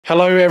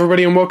Hello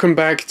everybody and welcome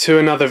back to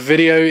another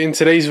video. In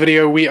today's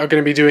video we are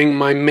going to be doing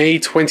my May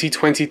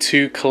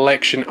 2022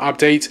 collection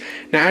update.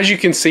 Now as you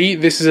can see,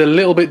 this is a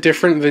little bit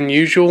different than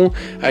usual.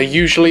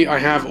 Usually I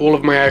have all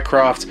of my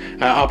aircraft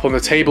up on the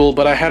table,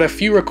 but I had a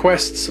few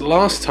requests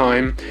last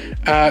time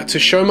to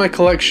show my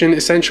collection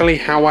essentially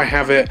how I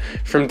have it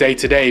from day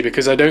to day,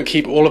 because I don't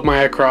keep all of my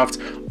aircraft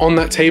on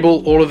that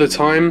table all of the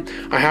time.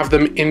 I have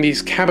them in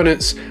these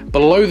cabinets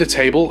below the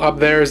table. Up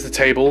there is the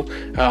table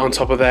on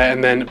top of there,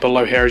 and then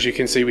below here, as you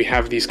can see, we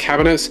have these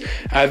cabinets.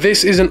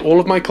 This isn't all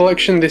of my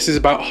collection. This is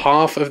about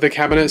half of the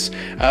cabinets.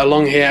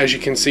 Along here, as you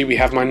can see, we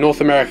have my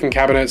North American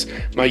cabinets,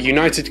 my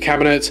United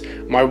cabinet,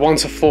 my 1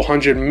 to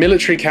 400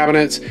 military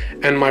cabinet,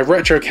 and my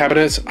retro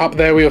cabinet. Up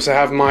there we also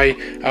have my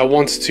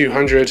 1 to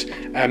 200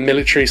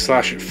 military /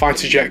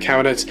 fighter jet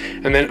cabinet,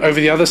 and then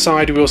over the other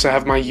side we also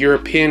have my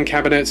European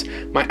cabinet,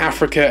 my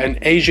Africa and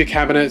Asia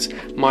cabinet,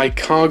 my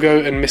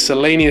cargo and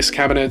miscellaneous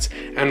cabinet,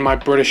 and my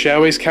British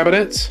Airways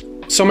cabinet.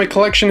 So my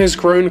collection has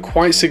grown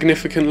quite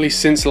significantly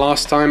since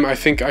last time. I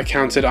think I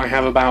counted I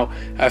have about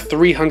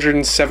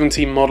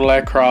 370 model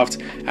aircraft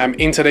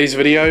in today's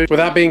video. With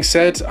that being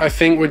said, I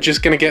think we're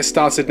just going to get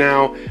started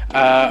now.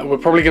 We're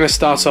probably going to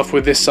start off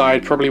with this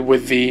side, probably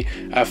with the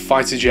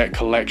fighter jet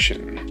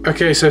collection.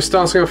 Okay, so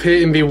starting off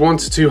here in the 1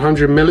 to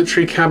 200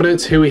 military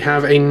cabinet, here we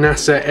have a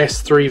NASA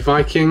S3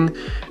 Viking.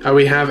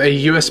 We have a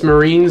US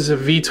Marines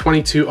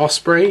V-22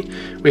 Osprey.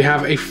 We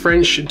have a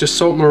French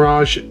Dassault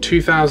Mirage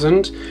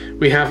 2000.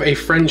 We have a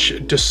French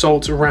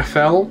Dassault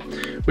Rafale.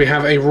 We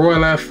have a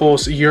Royal Air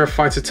Force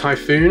Eurofighter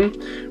Typhoon.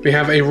 We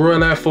have a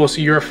Royal Air Force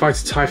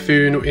Eurofighter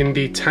Typhoon in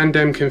the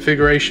tandem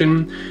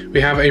configuration.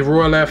 We have a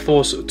Royal Air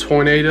Force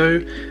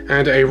Tornado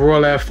and a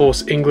Royal Air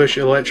Force English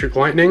Electric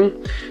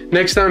Lightning.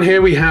 Next down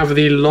here we have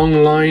the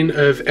long line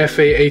of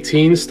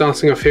FA-18s.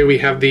 Starting off here we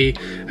have the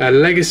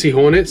Legacy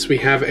Hornets. We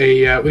have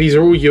a, these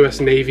are all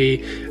US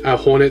Navy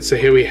Hornets. So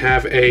here we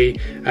have a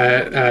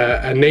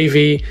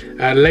Navy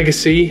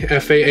Legacy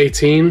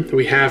FA-18.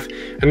 We have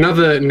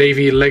another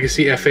Navy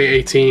Legacy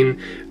FA-18,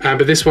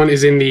 but this one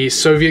is in the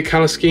Soviet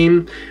color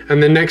scheme.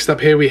 And then next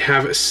up here we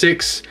have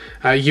 6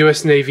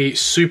 US Navy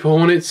Super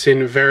Hornets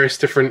in various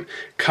different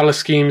color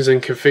schemes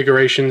and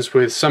configurations,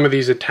 with some of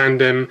these are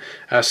tandem,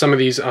 some of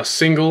these are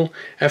single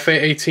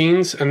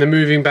FA-18s. And then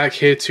moving back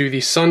here to the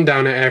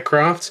Sundowner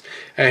aircraft,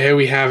 here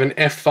we have an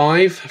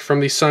F5 from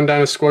the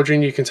Sundowner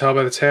Squadron, you can tell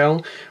by the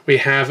tail. We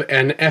have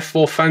an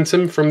F4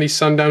 Phantom from the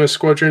Sundowner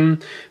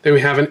Squadron. Then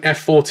we have an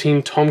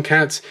F-14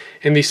 Tomcat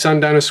in the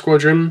Sundowner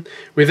Squadron.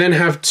 We then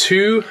have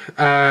 2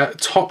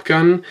 Top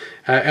Gun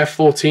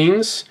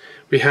F-14s.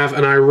 We have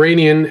an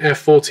Iranian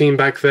F-14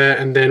 back there,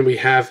 and then we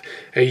have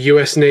a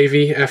US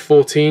Navy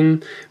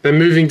F-14. Then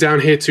moving down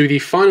here to the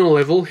final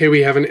level, here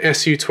we have an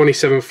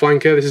Su-27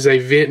 Flanker. This is a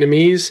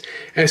Vietnamese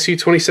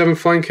Su-27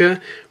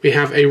 Flanker. We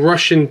have a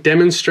Russian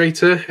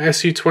demonstrator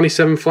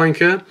Su-27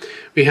 Flanker.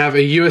 We have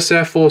a US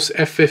Air Force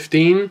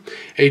F-15,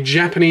 a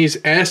Japanese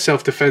Air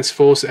Self-Defense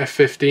Force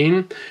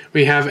F-15.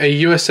 We have a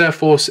US Air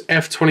Force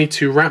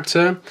F-22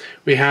 Raptor.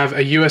 We have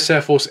a US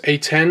Air Force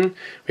A-10.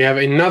 We have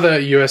another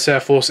US Air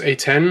Force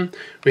A-10.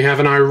 We have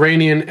an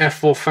Iranian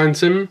F-4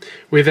 Phantom.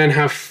 We then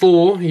have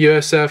 4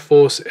 US Air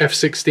Force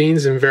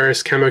F-16s in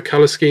various camo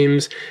color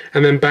schemes.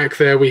 And then back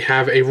there we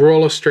have a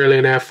Royal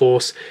Australian Air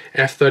Force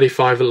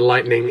F-35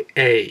 Lightning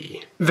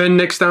A. Then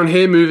next down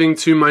here, moving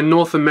to my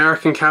North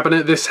American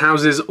cabinet, this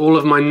houses all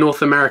of my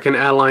North American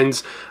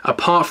airlines.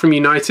 Apart from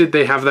United,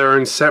 they have their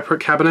own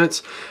separate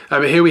cabinets.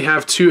 But here we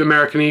have 2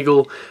 American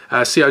Eagle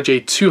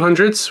CRJ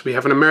 200s. We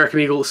have an American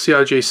Eagle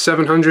CRJ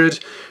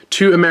 700,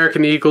 2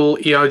 American Eagle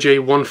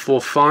ERJ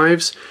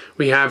 145s.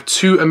 We have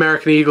 2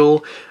 American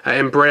Eagle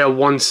Embraer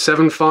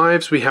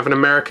 175s. We have an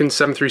American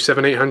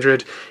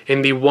 737-800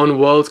 in the One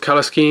World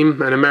color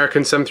scheme, an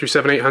American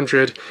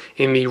 737-800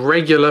 in the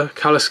regular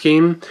color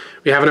scheme.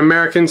 We have an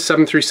American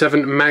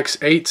 737 MAX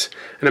 8,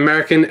 an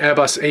American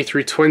Airbus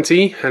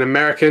A320, an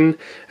American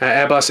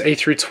Airbus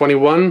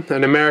A321,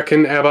 an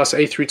American Airbus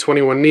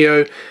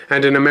A321neo,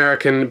 and an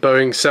American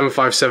Boeing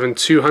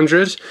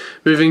 757-200.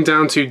 Moving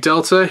down to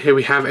Delta, here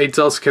we have a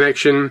Delta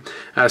Connection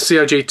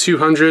CRJ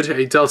 200,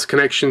 a Delta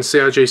Connection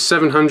CRJ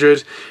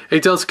 700, a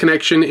Delta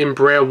Connection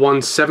Embraer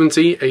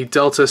 170, a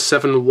Delta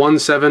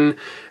 717,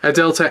 a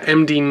Delta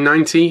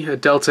MD-90, a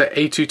Delta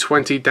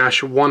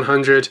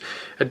A220-100,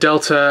 a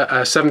Delta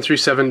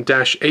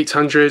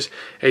 737-800,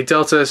 a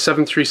Delta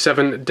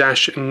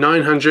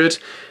 737-900,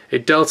 a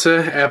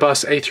Delta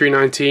Airbus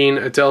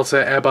A319, a Delta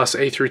Airbus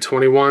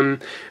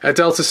A321, a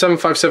Delta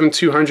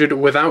 757-200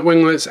 without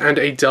winglets, and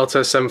a Delta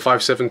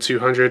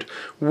 757-200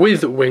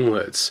 with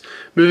winglets.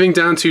 Moving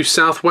down to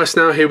Southwest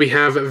now, here we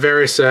have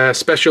various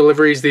special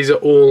liveries. These are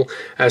all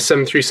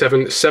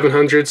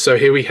 737-700s. So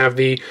here we have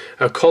the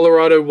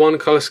Colorado 1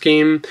 color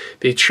scheme,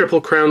 the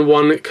Triple Crown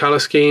 1 color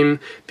scheme,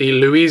 the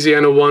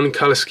Louisiana 1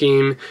 color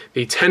scheme,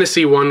 the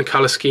Tennessee 1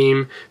 color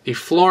scheme, the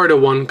Florida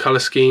 1 color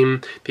scheme,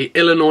 the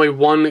Illinois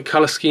 1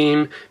 color scheme,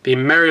 scheme, the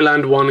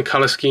Maryland 1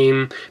 color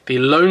scheme, the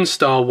Lone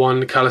Star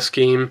 1 color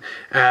scheme,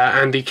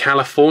 and the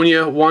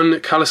California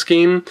 1 color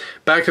scheme.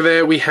 Back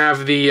there we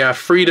have the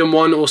Freedom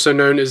 1, also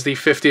known as the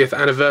 50th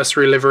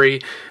anniversary livery,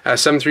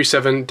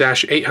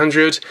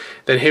 737-800.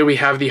 Then here we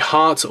have the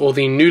Heart, or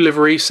the new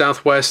livery,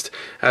 Southwest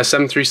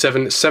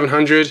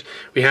 737-700.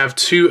 We have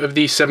 2 of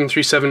the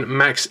 737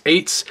 MAX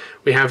 8s.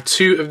 We have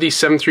 2 of the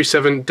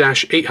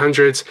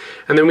 737-800s,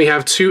 and then we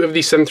have 2 of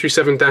the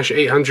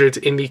 737-800s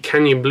in the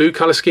Canyon Blue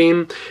color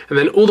scheme. And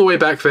then all the way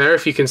back there,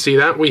 if you can see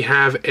that, we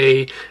have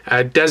a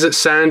Desert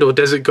Sand or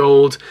Desert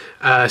Gold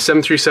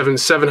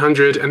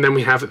 737-700, and then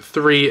we have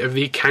 3 of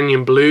the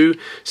Canyon Blue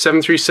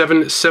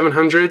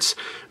 737-700s.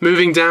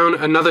 Moving down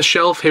another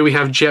shelf, here we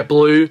have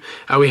JetBlue.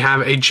 We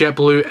have a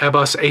JetBlue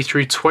Airbus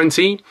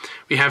A320.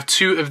 We have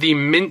 2 of the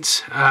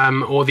Mint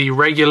or the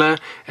regular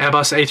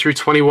Airbus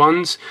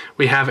A321s.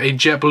 We have a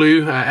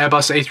JetBlue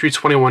Airbus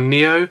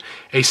A321neo,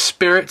 a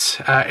Spirit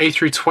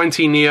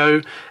A320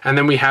 neo, and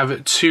then we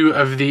have 2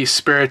 of the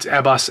Spirit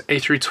Airbus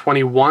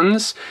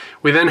A321s.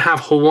 We then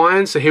have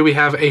Hawaiian, so here we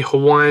have a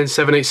Hawaiian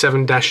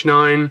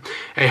 787-9,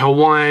 a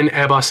Hawaiian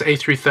Airbus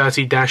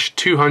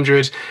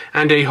A330-200,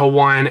 and a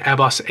Hawaiian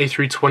Airbus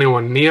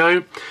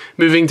A321neo.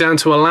 Moving down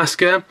to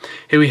Alaska,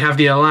 here we have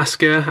the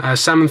Alaska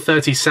Salmon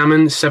 30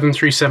 Salmon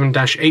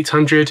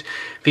 737-800,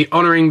 the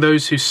Honoring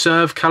Those Who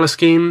Serve color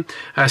scheme,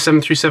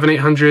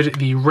 737-800,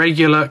 the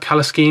regular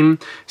color scheme,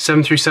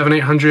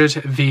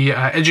 737-800, the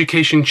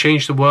Education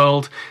Changed the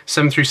World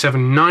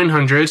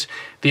 737-900,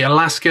 the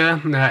Alaska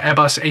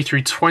Airbus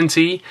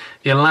A320,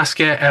 the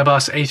Alaska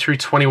Airbus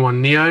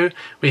A321neo.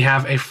 We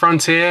have a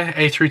Frontier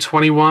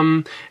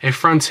A321, a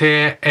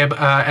Frontier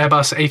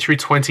Airbus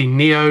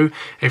A320neo,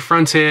 a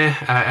Frontier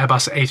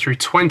Airbus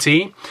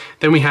A320.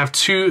 Then we have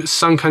 2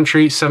 Sun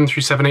Country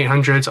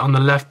 737-800s. On the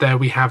left there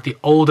we have the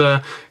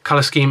older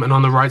color scheme, and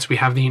on the right we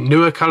have the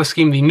newer color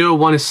scheme. The newer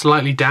one is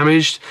slightly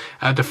damaged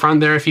at the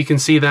front there, if you can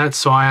see that,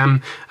 so I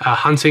am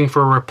hunting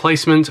for a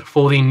replacement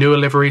for the newer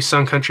livery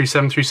Sun Country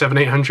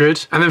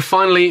 737-800. And then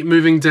finally,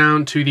 moving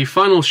down to the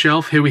final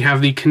shelf, here we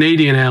have the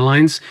Canadian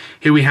Airlines.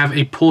 Here we have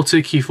a Porter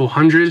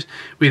Q400.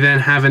 We then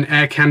have an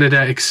Air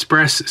Canada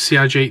Express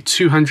CRJ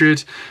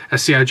 200, a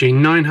CRJ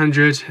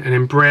 900, an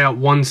Embraer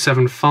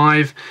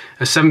 175,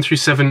 a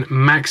 737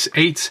 MAX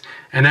 8,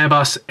 an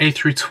Airbus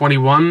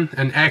A321,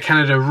 an Air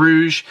Canada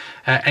Rouge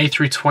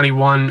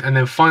A321, and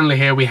then finally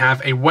here we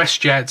have a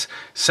WestJet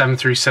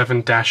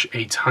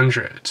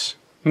 737-800.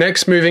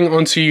 Next, moving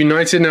on to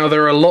United. Now,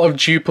 there are a lot of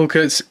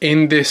duplicates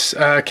in this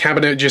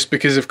cabinet just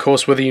because, of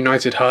course, with a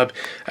United hub,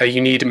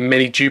 you need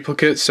many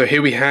duplicates. So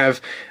here we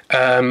have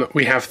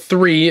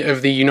 3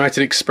 of the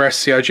United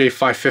Express CRJ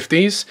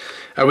 550s.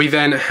 We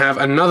then have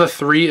another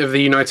 3 of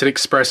the United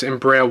Express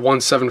Embraer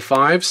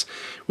 175s.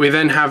 We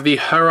then have the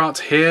Herat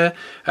here,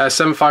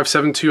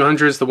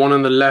 757-200s. The one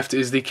on the left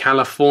is the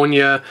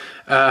California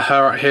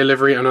Herat here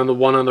livery, and on the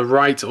one on the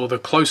right, or the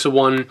closer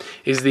one,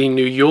 is the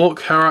New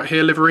York Herat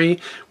here livery.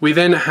 We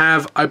then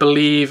have, I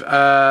believe, 6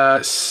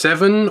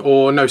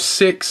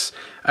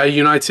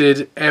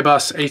 United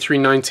Airbus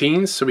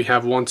A319s. So we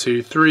have 1,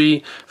 2,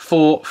 3,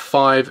 4,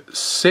 5,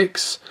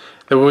 6.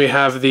 Then we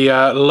have the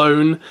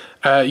lone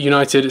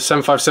United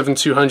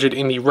 757-200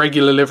 in the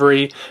regular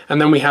livery,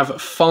 and then we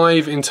have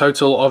 5 in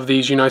total of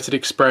these United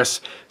Express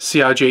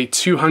CRJ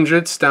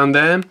 200s down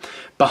there.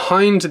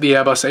 Behind the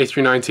Airbus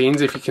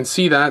A319s, if you can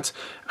see that,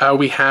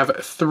 we have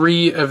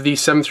 3 of the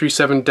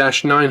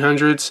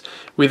 737-900s.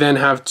 We then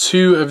have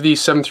 2 of the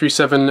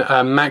 737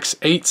 MAX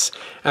 8s,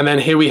 and then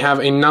here we have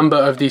a number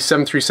of the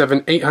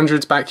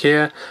 737-800s back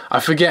here.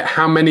 I forget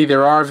how many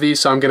there are of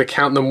these, so I'm going to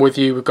count them with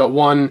you. We've got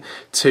 1,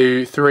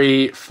 2,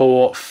 3,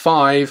 4,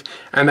 5,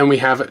 and then we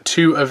have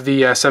 2 of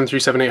the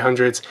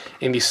 737-800s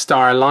in the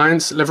Star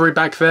Alliance livery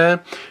back there.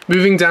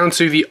 Moving down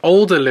to the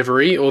older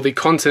livery, or the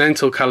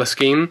Continental color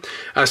scheme,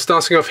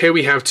 starting off here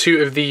we have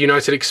 2 of the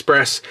United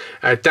Express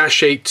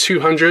Dash 8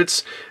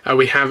 200s.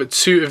 We have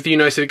 2 of the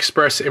United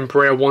Express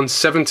Embraer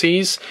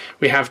 170s.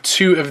 We have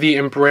 2 of the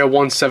Embraer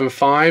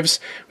 175s.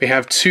 We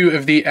have 2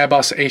 of the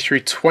Airbus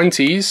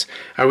A320s.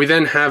 We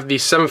then have the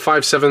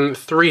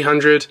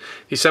 757-300,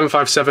 the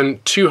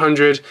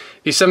 757-200,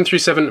 the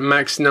 737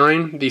 MAX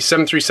 9, the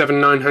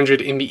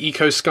 737-900 in the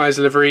Eco Skies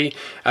livery,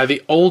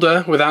 the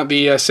older without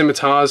the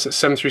scimitars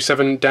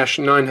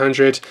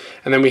 737-900,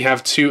 and then we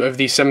have 2 of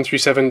the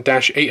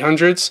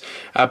 737-800s.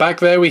 Back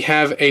there we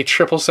have a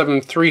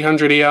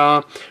 777-300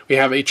 ER, we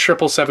have a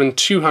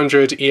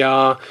 777-200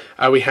 ER,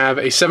 we have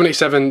a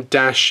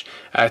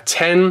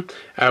 787-10,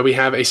 we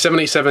have a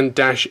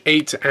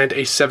 787-8 and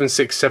a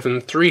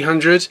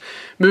 767-300.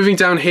 Moving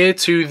down here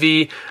to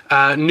the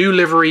new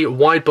livery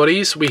wide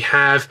bodies, we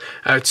have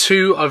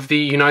 2 of the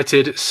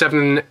United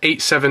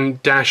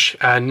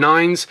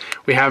 787-9s,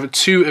 we have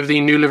 2 of the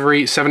new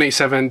livery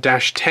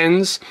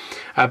 787-10s,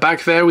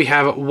 Back there we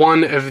have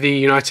one of the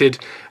United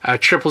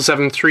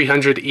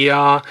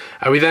 777-300ER.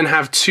 We then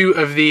have two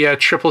of the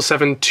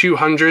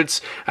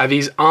 777-200s.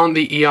 These aren't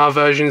the ER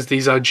versions,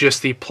 these are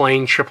just the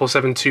plain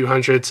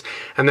 777-200s.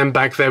 And then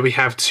back there we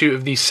have two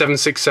of the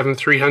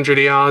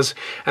 767-300ERs.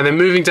 And then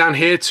moving down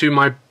here to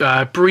my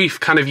brief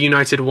kind of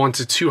United 1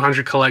 to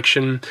 200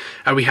 collection,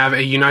 we have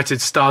a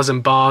United Stars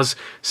and Bars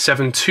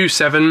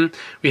 727.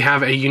 We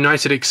have a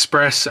United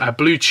Express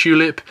Blue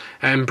Tulip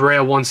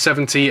Embraer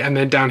 170, and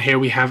then down here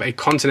we have a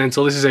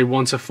Continental. This is a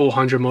 1 to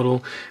 400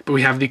 model, but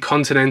we have the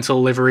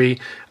Continental livery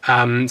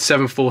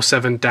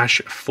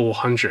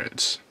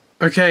 747-400.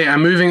 Okay,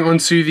 and moving on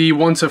to the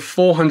 1 to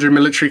 400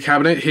 military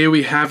cabinet, here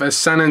we have a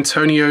San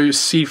Antonio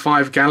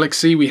C5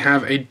 Galaxy, we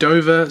have a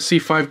Dover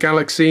C5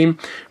 Galaxy,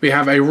 we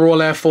have a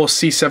Royal Air Force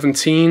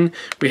C-17,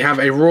 we have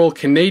a Royal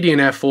Canadian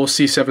Air Force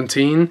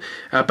C-17,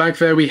 back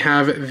there we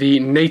have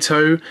the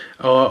NATO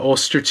or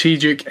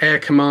Strategic Air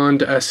Command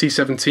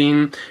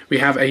C-17, we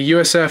have a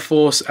US Air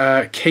Force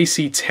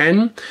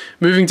KC-10.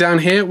 Moving down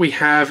here we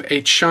have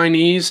a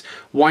Chinese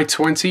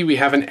Y-20, we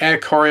have an Air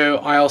Koryo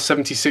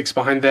IL-76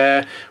 behind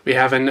there, we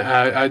have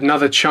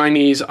another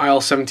Chinese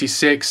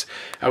IL-76,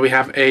 we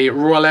have a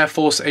Royal Air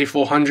Force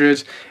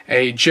A400,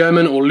 a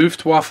German or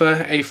Luftwaffe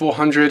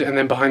A400, and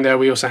then behind there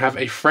we also have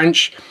a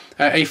French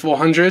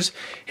A400.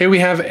 Here we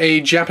have a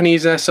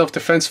Japanese Air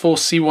Self-Defense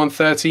Force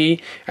C-130,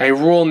 a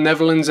Royal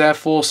Netherlands Air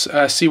Force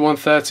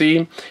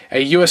C-130,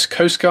 a US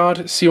Coast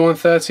Guard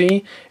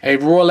C-130, a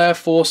Royal Air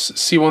Force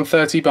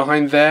C-130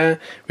 behind there.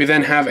 We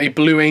then have a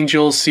Blue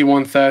Angels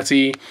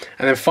C-130,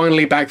 and then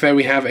finally back there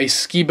we have a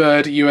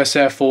Skibird US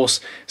Air Force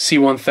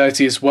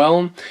C-130 as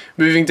well.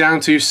 Moving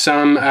down to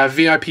some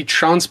VIP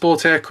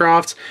transport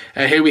aircraft,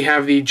 here we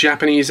have the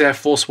Japanese Air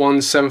Force One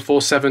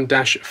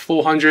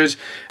 747-400,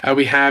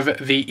 we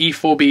have the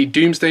E-4B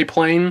Doomsday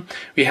plane,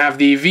 we have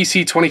the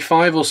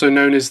VC-25, also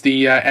known as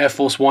the Air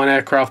Force One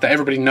aircraft that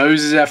everybody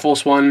knows is Air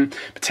Force One,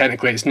 but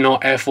technically it's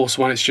not Air Force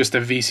One, it's just a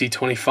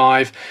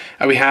VC-25.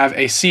 We have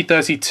a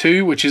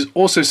C-32, which is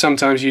also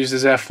sometimes used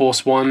as Air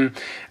Force One.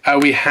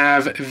 We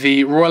have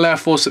the Royal Air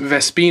Force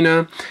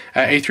Vespina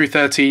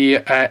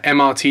A330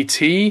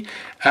 MRTT.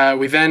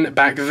 We then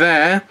back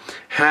there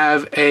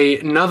have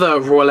another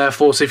Royal Air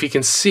Force, if you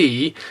can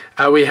see,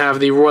 we have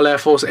the Royal Air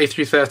Force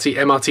A330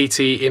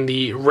 MRTT in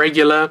the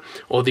regular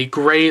or the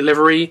grey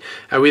livery.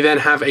 We then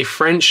have a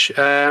French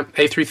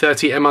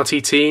A330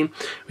 MRTT.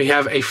 We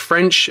have a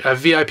French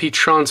VIP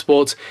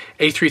Transport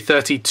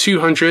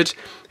A330-200,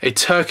 a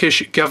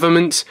Turkish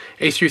government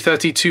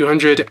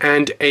A330-200,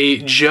 and a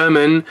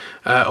German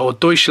or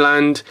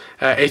Deutschland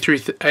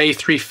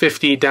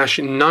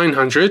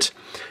A350-900.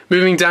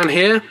 Moving down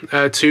here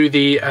to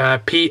the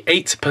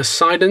P-8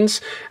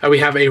 Poseidons, we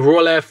have a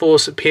Royal Air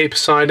Force P-8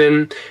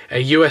 Poseidon, a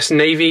US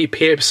Navy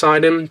P-8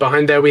 Poseidon.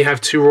 Behind there we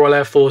have two Royal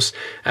Air Force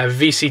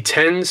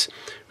VC-10s.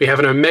 We have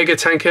an Omega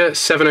Tanker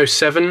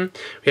 707,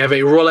 we have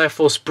a Royal Air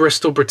Force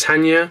Bristol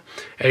Britannia,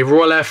 a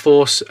Royal Air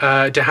Force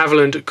de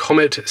Havilland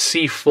Comet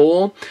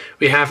C4,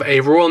 we have a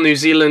Royal New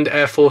Zealand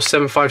Air Force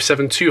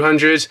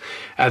 757-200,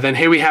 then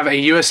here we have a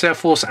US Air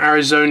Force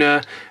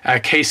Arizona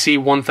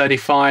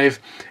KC-135,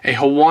 a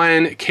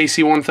Hawaiian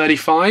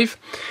KC-135,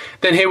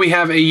 then here we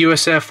have a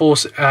US Air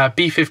Force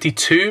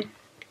B-52,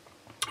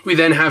 we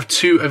then have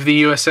two of the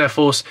US Air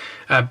Force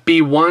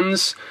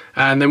B-1s,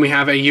 and then we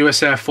have a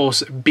US Air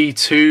Force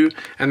B-2,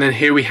 and then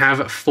here we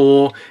have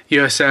four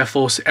US Air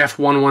Force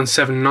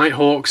F-117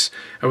 Nighthawks.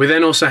 We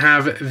then also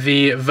have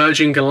the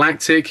Virgin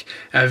Galactic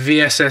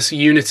VSS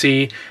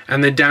Unity,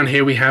 and then down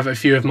here we have a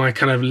few of my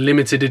kind of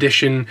limited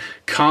edition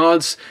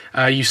cards.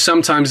 You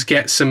sometimes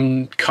get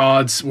some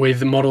cards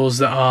with models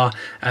that are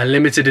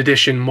limited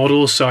edition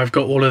models, so I've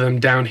got all of them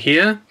down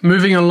here.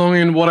 Moving along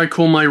in what I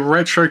call my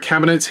retro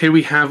cabinets, here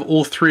we have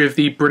all three of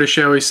the British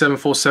Airways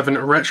 747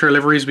 retro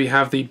liveries. We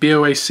have the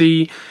BOAC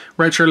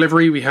retro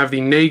livery, we have the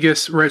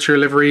Nagus retro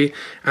livery,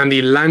 and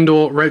the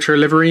Landor retro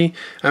livery.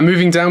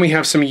 Moving down we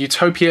have some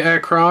Utopia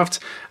aircraft.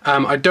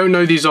 I don't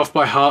know these off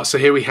by heart, so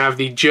here we have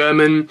the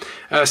German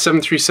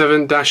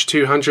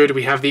 737-200,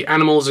 we have the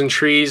Animals and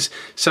Trees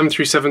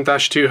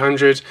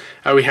 737-200,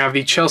 we have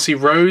the Chelsea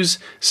Rose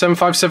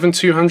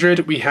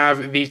 757-200, we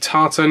have the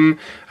Tartan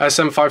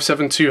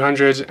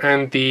 757-200,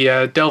 and the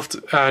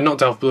not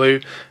Delft Blue,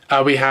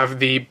 we have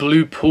the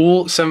Blue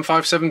Pool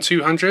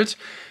 757-200.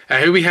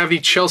 Here we have the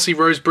Chelsea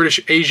Rose British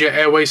Asia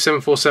Airways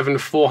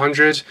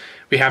 747-400.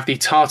 We have the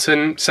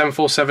Tartan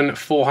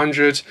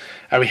 747-400.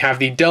 We have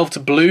the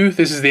Delft Blue.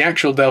 This is the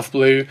actual Delft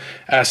Blue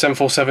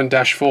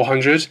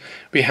 747-400.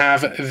 We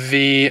have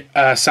the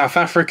South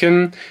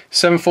African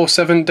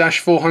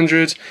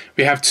 747-400.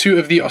 We have two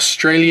of the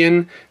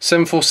Australian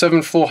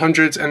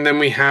 747-400s, and then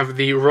we have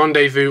the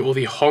Rendezvous or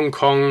the Hong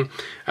Kong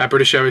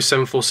British Airways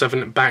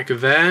 747 back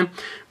there.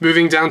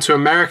 Moving down to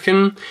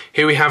American,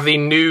 here we have the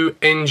new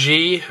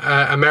NG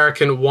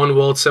American One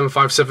World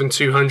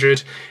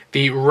 757-200,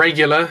 the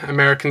regular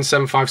American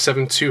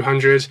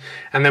 757-200,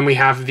 and then we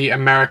have the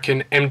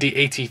American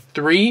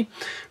MD-83.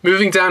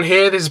 Moving down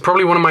here, this is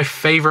probably one of my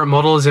favorite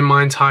models in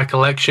my entire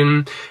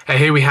collection.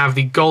 Here we have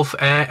the Gulf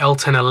Air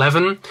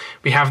L1011,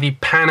 we have the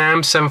Pan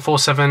Am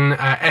 747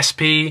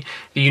 SP,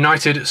 the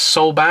United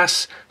Sol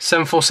Bass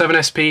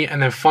 747 SP,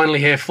 and then finally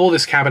here for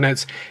this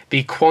cabinet,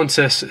 the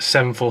Qantas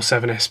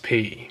 747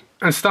 SP.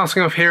 And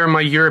starting off here in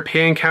my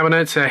European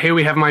cabinet, here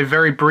we have my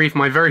very brief,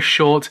 my very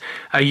short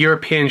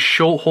European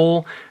short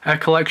haul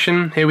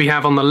collection. Here we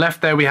have on the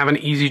left there, we have an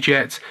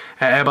EasyJet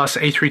Airbus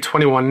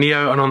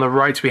A321neo, and on the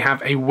right we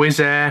have a Wizz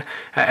Air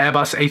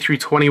Airbus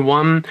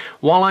A321.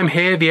 While I'm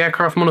here, the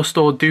Aircraft Model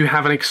Store do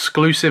have an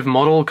exclusive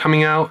model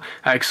coming out,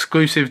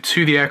 exclusive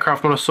to the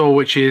Aircraft Model Store,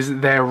 which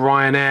is their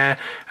Ryanair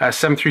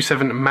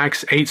 737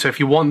 MAX 8. So if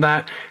you want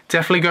that,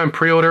 definitely go and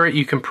pre-order it.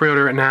 You can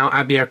pre-order it now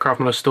at the Aircraft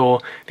Model Store.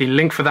 The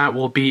link for that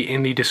will be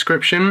in the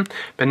description.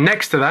 But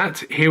next to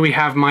that, here we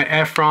have my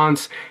Air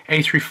France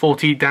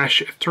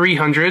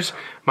A340-300,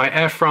 my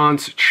Air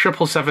France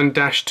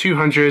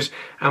 777-200,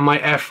 and my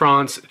Air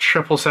France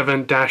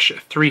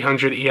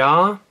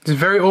 777-300ER. It's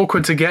very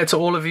awkward to get to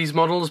all of these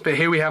models, but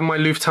here we have my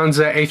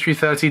Lufthansa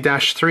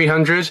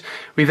A330-300.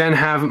 We then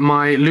have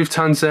my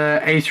Lufthansa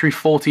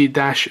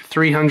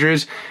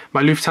A340-300,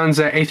 my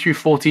Lufthansa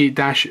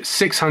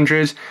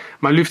A340-600,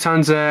 my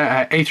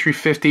Lufthansa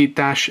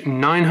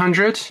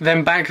A350-900.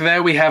 Then back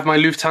there we have my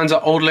Lufthansa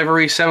Old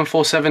Livery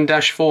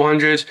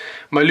 747-400,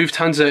 my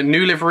Lufthansa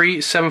New Livery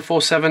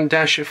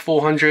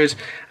 747-400,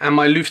 and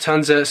my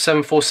Lufthansa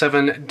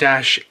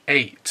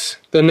 747-8.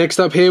 Then next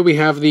up here we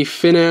have the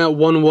Finnair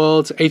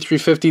Oneworld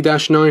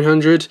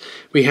A350-900,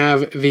 we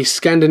have the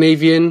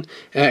Scandinavian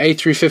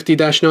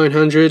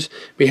A350-900,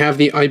 we have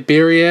the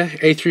Iberia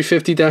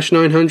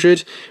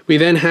A350-900, we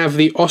then have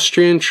the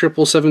Austrian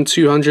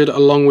 777-200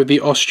 along with the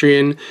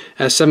Austrian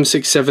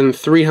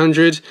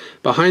 767-300.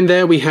 Behind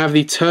there we have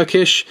the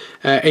Turkish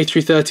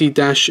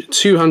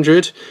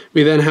A330-200,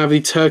 we then have the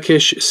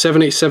Turkish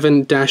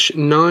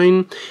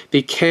 787-9,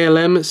 the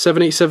KLM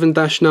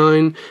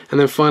 787-9, and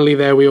then finally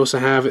there we also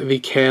have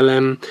the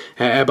KLM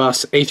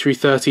Airbus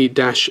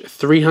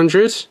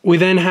A330-300. We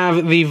then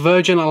have the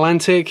Virgin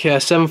Atlantic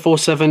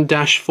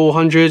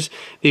 747-400,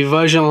 the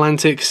Virgin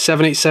Atlantic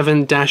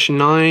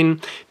 787-9,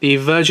 the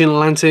Virgin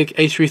Atlantic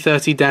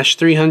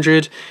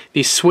A330-300,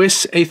 the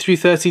Swiss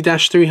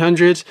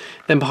A330-300.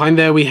 Then behind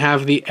there we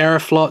have the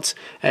Aeroflot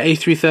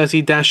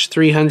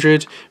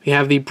A330-300, we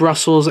have the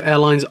Brussels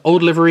Airlines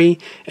Old Livery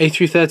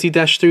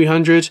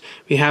A330-300,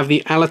 we have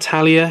the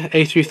Alitalia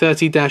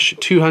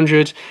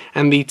A330-200,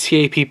 and the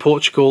TAP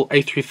Portugal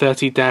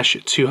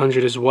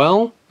A330-200 as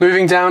well.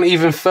 Moving down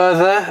even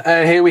further,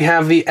 here we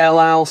have the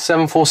El Al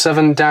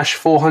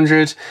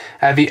 747-400,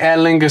 the Aer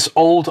Lingus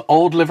Old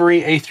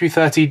Livery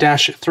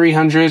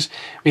A330-300,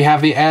 we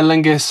have the Aer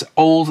Lingus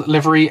Old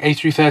Livery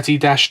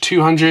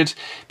A330-200,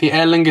 the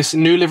Aer Lingus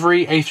New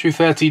Livery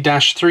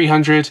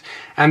A330-300,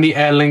 and the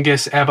Aer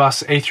Lingus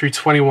Airbus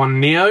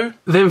A321neo.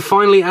 Then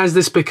finally, as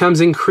this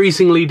becomes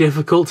increasingly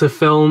difficult to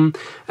film,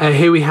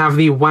 here we have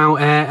the WOW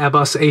Air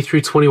Airbus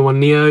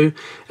A321neo,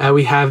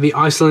 we have the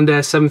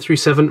Icelandair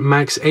 737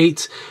 MAX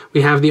 8,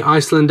 we have the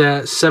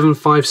Icelandair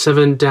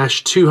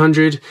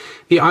 757-200,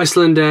 the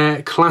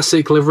Icelandair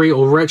Classic Livery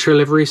or Retro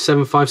Livery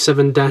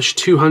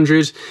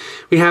 757-200,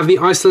 we have the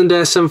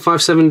Icelandair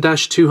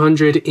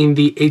 757-200 in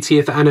the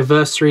 80th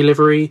anniversary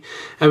livery,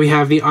 we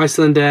have the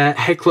Icelandair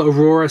Hekla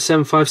Aurora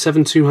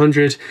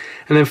 757-200,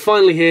 and then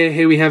finally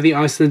here we have the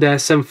Icelandair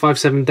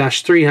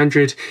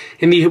 757-300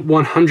 in the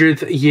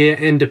 100th year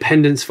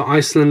independence for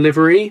Iceland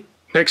livery.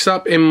 Next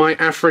up in my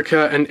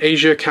Africa and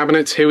Asia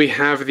cabinet, here we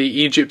have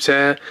the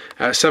EgyptAir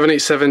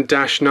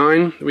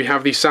 787-9, we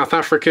have the South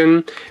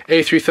African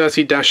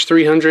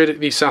A330-300,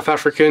 the South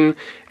African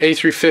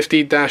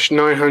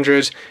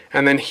A350-900,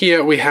 and then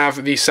here we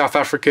have the South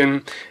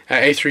African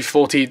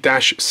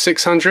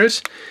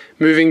A340-600.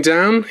 Moving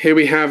down, here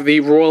we have the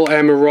Royal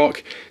Air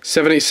Maroc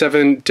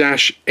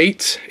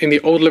 787-8 in the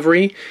old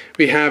livery,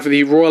 we have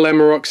the Royal Air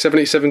Maroc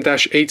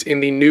 787-8 in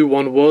the new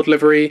One World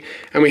livery,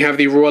 and we have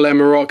the Royal Air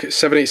Maroc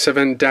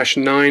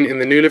 787-9 in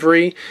the new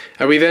livery.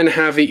 We then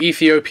have the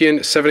Ethiopian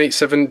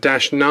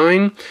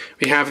 787-9,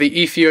 we have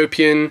the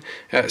Ethiopian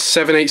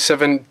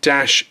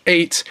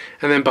 787-8,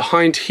 and then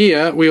behind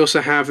here we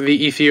also have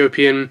the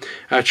Ethiopian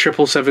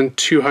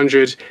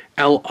 777-200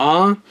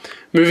 LR.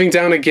 Moving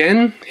down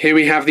again, here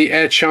we have the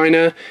Air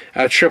China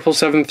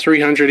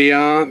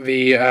 777-300ER,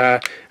 the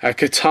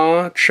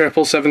Qatar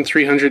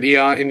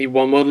 777-300ER in the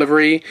One World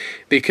livery,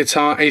 the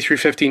Qatar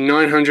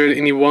A350-900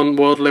 in the One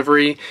World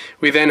livery.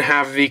 We then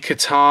have the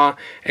Qatar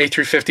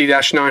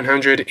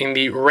A350-900 in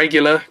the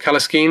regular colour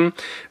scheme.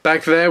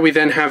 Back there we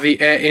then have the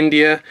Air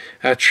India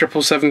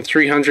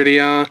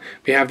 777-300ER,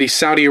 we have the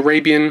Saudi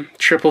Arabian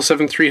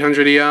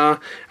 777-300ER,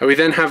 we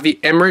then have the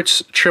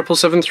Emirates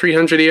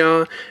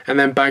 777-300ER, and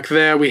then back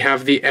there we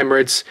have the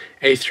Emirates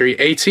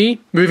A380.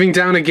 Moving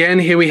down again,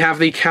 here we have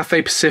the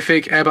Cathay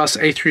Pacific Airbus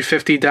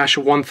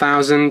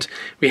A350-1000.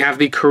 We have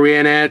the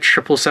Korean Air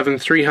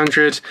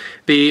 777-300,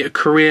 the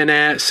Korean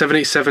Air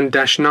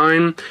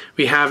 787-9.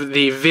 We have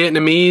the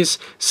Vietnamese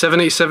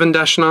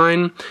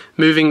 787-9.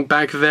 Moving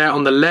back there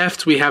on the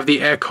left, we have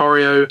the Air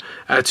Koryo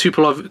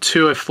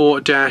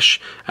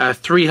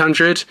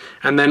 204-300,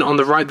 and then on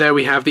the right there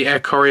we have the Air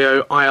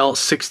Koryo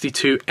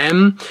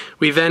IL-62M.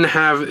 We then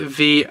have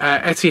the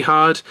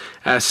Etihad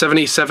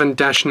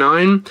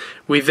 787-9.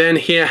 We then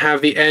here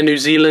have the Air New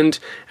Zealand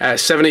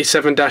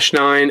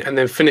 787-9, and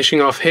then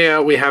finishing off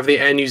here we have the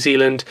Air New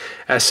Zealand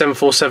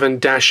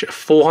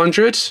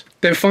 747-400.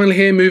 Then finally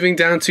here, moving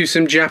down to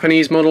some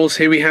Japanese models,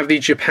 here we have the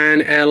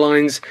Japan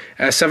Airlines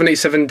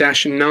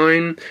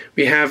 787-9,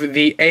 we have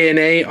the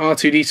ANA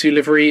R2D2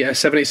 livery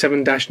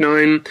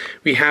 787-9,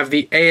 we have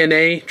the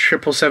ANA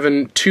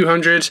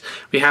 777-200,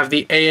 we have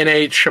the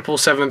ANA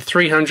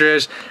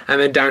 777-300, and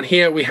then down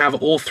here we have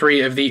all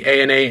three of the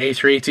ANA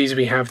A380s.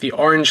 We have the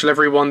orange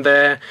livery one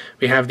there,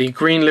 we have the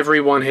green livery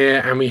one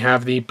here, and we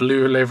have the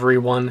blue livery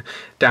one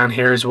down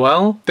here as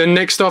well. Then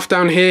next off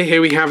down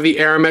here we have the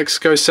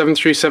Aeromexico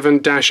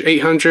 737-800,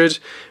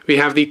 we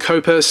have the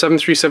Copa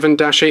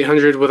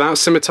 737-800 without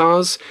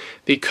scimitars,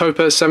 the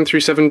Copa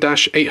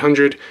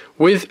 737-800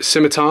 with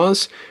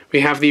scimitars, we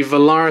have the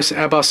Volaris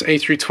Airbus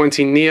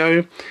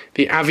A320neo,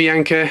 the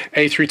Avianca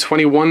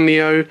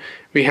A321neo,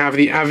 we have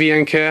the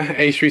Avianca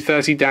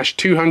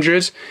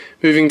A330-200.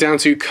 Moving down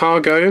to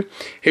cargo,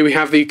 here we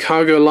have the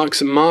Cargo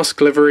Lux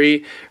Mask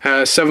livery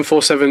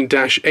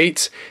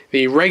 747-8,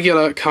 the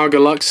regular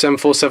Cargo Lux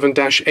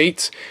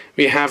 747-8,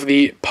 we have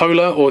the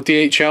Polar or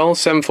DHL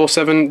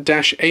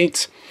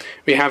 747-8,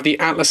 we have the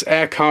Atlas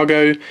Air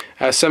Cargo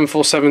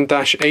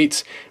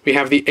 747-8, we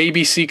have the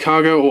ABC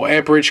Cargo or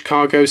Airbridge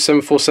Cargo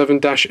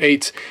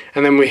 747-8,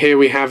 and then here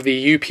we have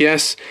the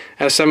UPS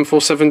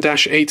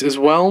 747-8 as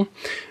well.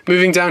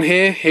 Moving down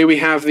here we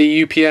have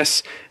the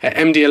UPS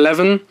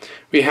MD-11,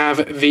 we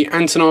have the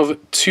Antonov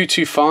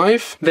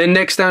 225. Then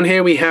next down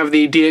here we have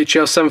the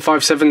DHL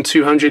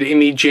 757-200 in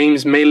the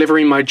James May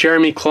livery. My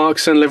Jeremy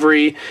Clarkson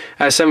livery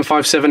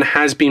 757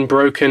 has been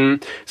broken,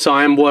 so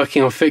I am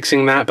working on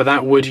fixing that, but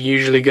that would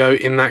usually go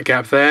in that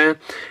gap there.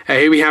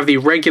 Here we have the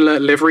regular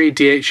livery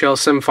DHL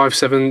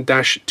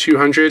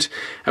 757-200.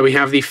 We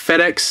have the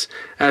FedEx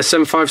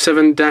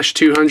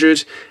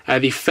 757-200,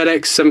 the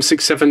FedEx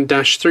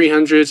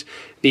 767-300,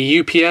 the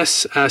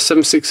UPS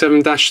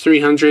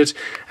 767-300,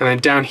 and then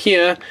down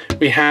here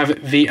we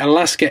have the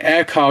Alaska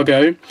Air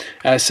Cargo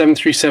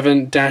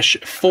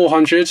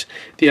 737-400,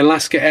 the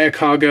Alaska Air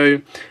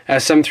Cargo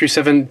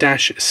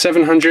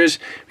 737-700,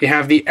 we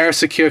have the Air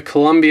Secure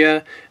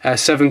Columbia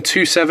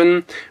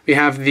 727, we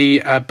have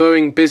the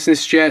Boeing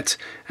Business Jet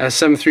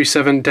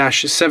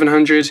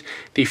 737-700,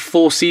 the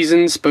Four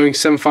Seasons Boeing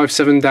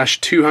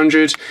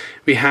 757-200,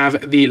 we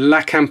have the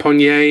La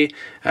Campagnie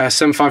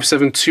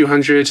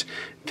 757-200,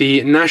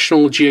 the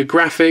National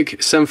Geographic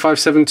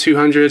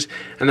 757-200,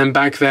 and then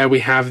back there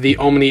we have the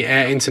Omni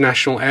Air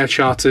International Air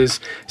Charters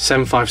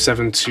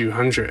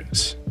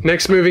 757-200.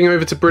 Next, moving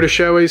over to British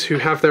Airways, who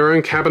have their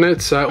own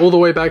cabinets. All the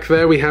way back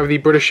there we have the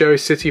British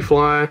Airways City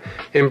Flyer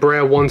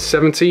Embraer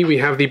 170, we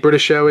have the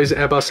British Airways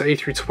Airbus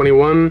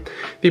A321,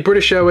 the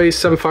British Airways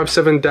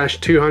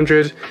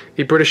 757-200,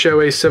 the British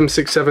Airways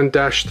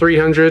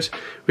 767-300,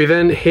 we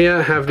then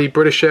here have the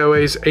British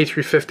Airways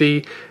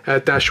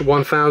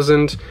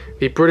A350-1000,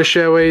 the British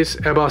Airways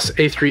Airbus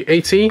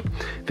A380,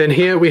 then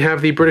here we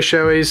have the British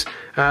Airways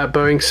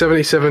Boeing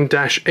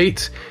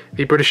 787-8,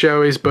 the British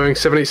Airways Boeing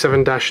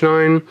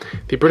 787-9,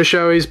 the British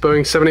Airways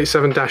Boeing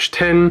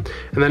 787-10,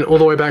 and then all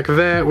the way back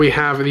there we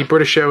have the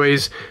British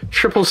Airways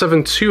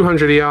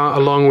 777-200ER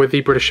along with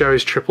the British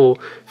Airways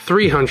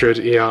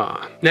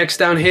 300ER. Next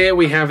down here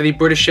we have the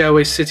British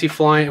Airways City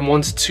Fly in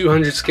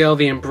 1:200 scale,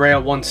 the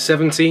Embraer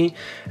 170,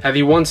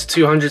 the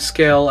 1:200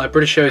 scale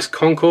British Airways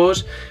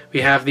Concorde,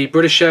 we have the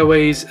British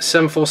Airways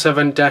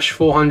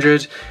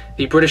 747-400,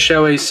 the British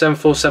Airways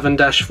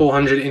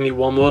 747-400 in the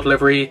One World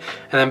livery,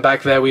 and then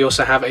back there we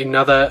also have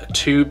another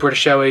two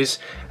British Airways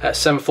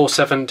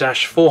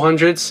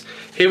 747-400s.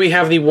 Here we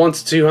have the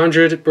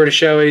 1:200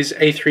 British Airways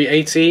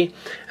A380,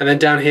 and then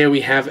down here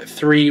we have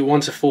three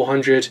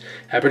 1:400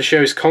 British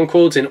Airways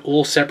Concordes in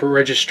all separate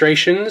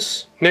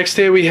registrations. Next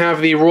here we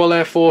have the Royal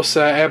Air Force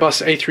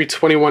Airbus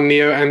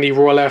A321neo and the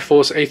Royal Air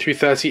Force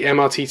A330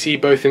 MRTT,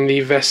 both in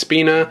the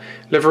Vespina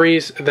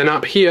liveries. Then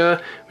up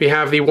here we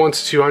have the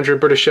 1:200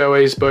 British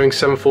Airways Boeing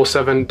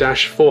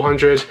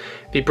 747-400,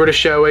 the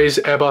British Airways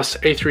Airbus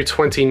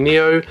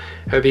A320neo,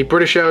 the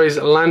British Airways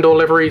Landor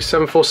livery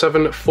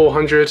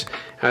 747-400,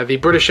 the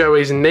British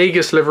Airways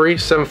Nagus livery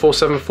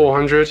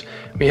 747-400,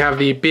 we have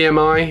the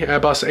BMI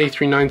Airbus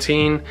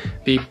A319,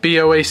 the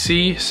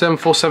BOAC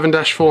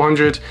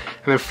 747-400,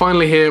 and then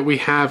finally here we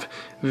have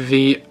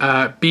the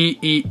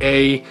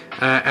BEA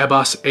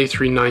Airbus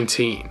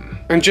A319.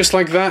 And just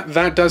like that,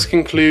 that does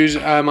conclude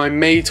my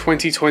May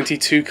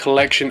 2022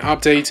 collection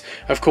update.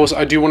 Of course,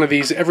 I do one of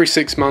these every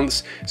 6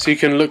 months, so you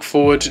can look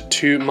forward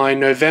to my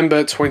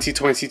November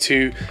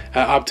 2022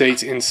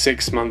 update in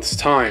 6 months'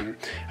 time.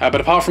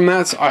 But apart from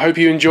that, I hope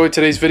you enjoyed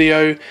today's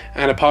video,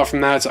 and apart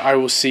from that, I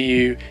will see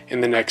you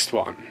in the next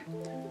one.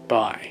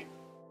 Bye.